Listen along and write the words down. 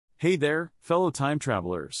Hey there, fellow time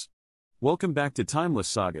travelers. Welcome back to Timeless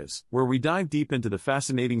Sagas, where we dive deep into the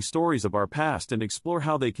fascinating stories of our past and explore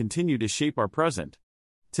how they continue to shape our present.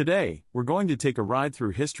 Today, we're going to take a ride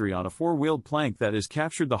through history on a four-wheeled plank that has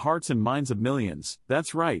captured the hearts and minds of millions.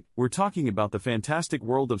 That's right, we're talking about the fantastic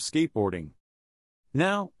world of skateboarding.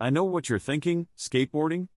 Now, I know what you're thinking,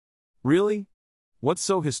 skateboarding? Really? What's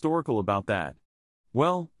so historical about that?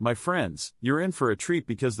 Well, my friends, you're in for a treat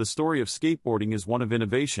because the story of skateboarding is one of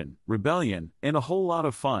innovation, rebellion, and a whole lot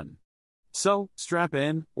of fun. So, strap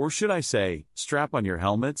in, or should I say, strap on your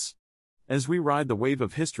helmets, as we ride the wave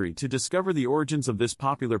of history to discover the origins of this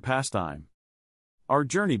popular pastime. Our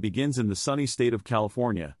journey begins in the sunny state of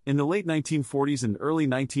California, in the late 1940s and early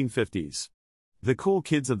 1950s. The cool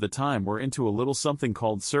kids of the time were into a little something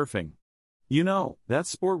called surfing. You know, that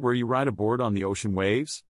sport where you ride a board on the ocean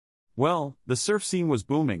waves? Well, the surf scene was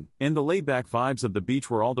booming, and the laid-back vibes of the beach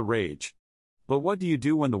were all the rage. But what do you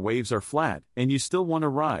do when the waves are flat, and you still want to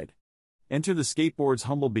ride? Enter the skateboard's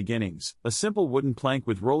humble beginnings, a simple wooden plank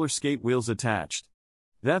with roller skate wheels attached.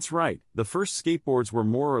 That's right, the first skateboards were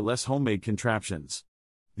more or less homemade contraptions.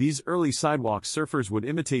 These early sidewalk surfers would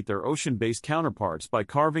imitate their ocean-based counterparts by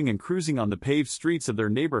carving and cruising on the paved streets of their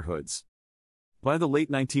neighborhoods. By the late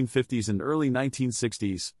 1950s and early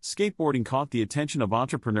 1960s, skateboarding caught the attention of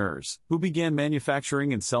entrepreneurs, who began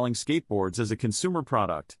manufacturing and selling skateboards as a consumer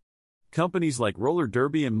product. Companies like Roller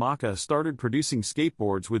Derby and Maka started producing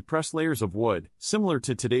skateboards with pressed layers of wood, similar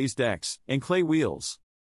to today's decks, and clay wheels.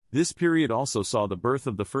 This period also saw the birth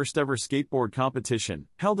of the first-ever skateboard competition,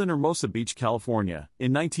 held in Hermosa Beach, California,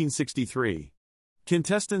 in 1963.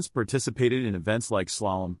 Contestants participated in events like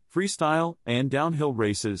slalom, freestyle, and downhill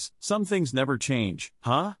races. Some things never change,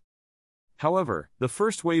 huh? However, the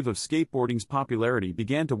first wave of skateboarding's popularity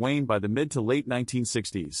began to wane by the mid to late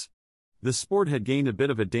 1960s. The sport had gained a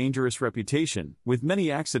bit of a dangerous reputation, with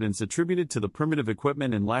many accidents attributed to the primitive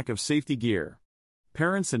equipment and lack of safety gear.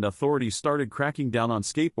 Parents and authorities started cracking down on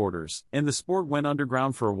skateboarders, and the sport went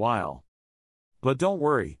underground for a while. But don't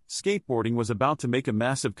worry, skateboarding was about to make a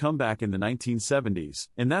massive comeback in the 1970s,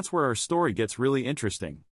 and that's where our story gets really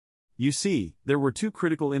interesting. You see, there were two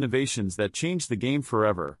critical innovations that changed the game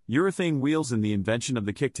forever: urethane wheels and the invention of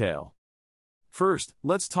the kicktail. First,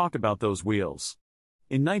 let's talk about those wheels.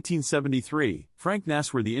 In 1973, Frank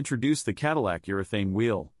Nasworthy introduced the Cadillac urethane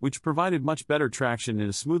wheel, which provided much better traction and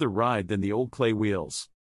a smoother ride than the old clay wheels.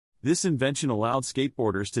 This invention allowed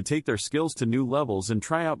skateboarders to take their skills to new levels and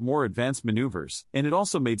try out more advanced maneuvers, and it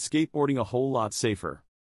also made skateboarding a whole lot safer.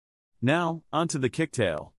 Now, onto the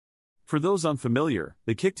kicktail. For those unfamiliar,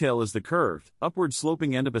 the kicktail is the curved,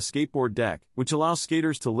 upward-sloping end of a skateboard deck, which allows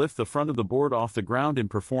skaters to lift the front of the board off the ground and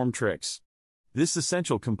perform tricks. This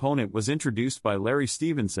essential component was introduced by Larry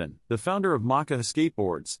Stevenson, the founder of Maka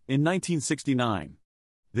Skateboards, in 1969.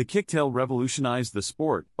 The kicktail revolutionized the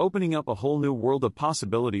sport, opening up a whole new world of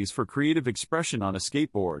possibilities for creative expression on a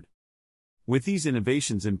skateboard. With these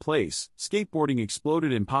innovations in place, skateboarding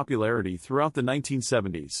exploded in popularity throughout the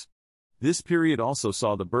 1970s. This period also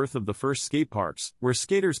saw the birth of the first skate parks, where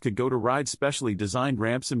skaters could go to ride specially designed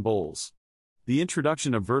ramps and bowls. The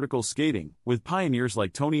introduction of vertical skating, with pioneers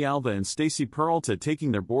like Tony Alva and Stacy Peralta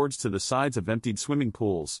taking their boards to the sides of emptied swimming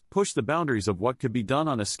pools, pushed the boundaries of what could be done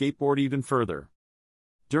on a skateboard even further.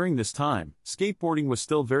 During this time, skateboarding was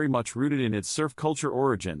still very much rooted in its surf culture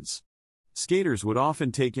origins. Skaters would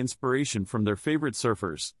often take inspiration from their favorite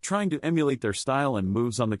surfers, trying to emulate their style and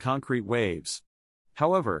moves on the concrete waves.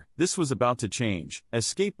 However, this was about to change, as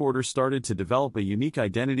skateboarders started to develop a unique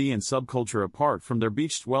identity and subculture apart from their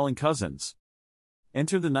beach-dwelling cousins.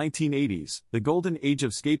 Enter the 1980s, the golden age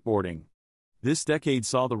of skateboarding. This decade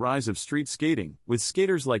saw the rise of street skating, with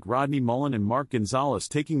skaters like Rodney Mullen and Mark Gonzalez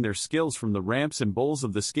taking their skills from the ramps and bowls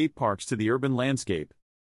of the skate parks to the urban landscape.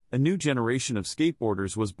 A new generation of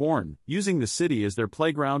skateboarders was born, using the city as their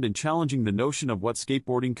playground and challenging the notion of what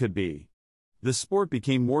skateboarding could be. The sport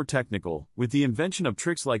became more technical, with the invention of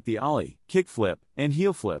tricks like the ollie, kickflip, and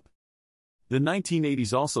heel flip. The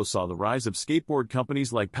 1980s also saw the rise of skateboard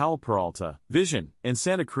companies like Powell Peralta, Vision, and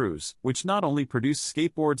Santa Cruz, which not only produced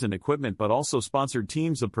skateboards and equipment but also sponsored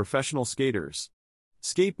teams of professional skaters.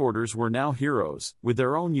 Skateboarders were now heroes, with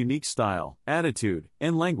their own unique style, attitude,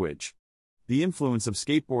 and language. The influence of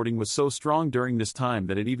skateboarding was so strong during this time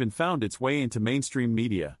that it even found its way into mainstream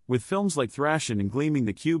media, with films like Thrashin' and Gleaming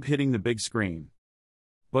the Cube hitting the big screen.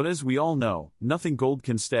 But as we all know, nothing gold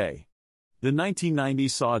can stay. The 1990s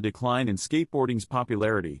saw a decline in skateboarding's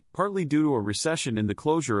popularity, partly due to a recession and the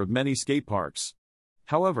closure of many skate parks.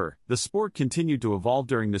 However, the sport continued to evolve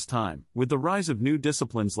during this time, with the rise of new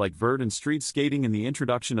disciplines like vert and street skating and the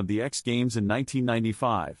introduction of the X Games in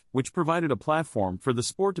 1995, which provided a platform for the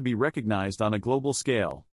sport to be recognized on a global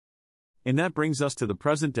scale. And that brings us to the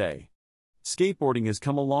present day. Skateboarding has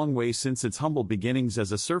come a long way since its humble beginnings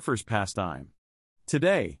as a surfer's pastime.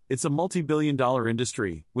 Today, it's a multi-billion-dollar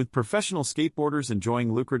industry, with professional skateboarders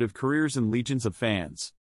enjoying lucrative careers and legions of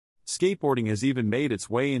fans. Skateboarding has even made its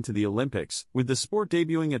way into the Olympics, with the sport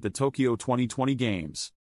debuting at the Tokyo 2020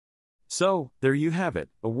 Games. So, there you have it,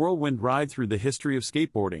 a whirlwind ride through the history of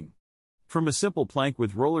skateboarding. From a simple plank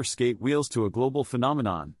with roller skate wheels to a global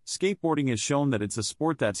phenomenon, skateboarding has shown that it's a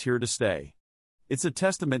sport that's here to stay. It's a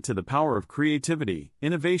testament to the power of creativity,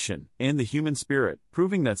 innovation, and the human spirit,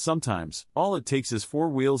 proving that sometimes, all it takes is 4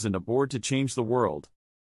 wheels and a board to change the world.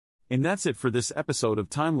 And that's it for this episode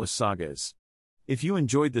of Timeless Sagas. If you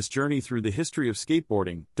enjoyed this journey through the history of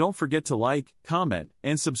skateboarding, don't forget to like, comment,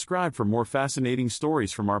 and subscribe for more fascinating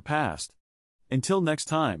stories from our past. Until next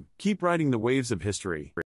time, keep riding the waves of history.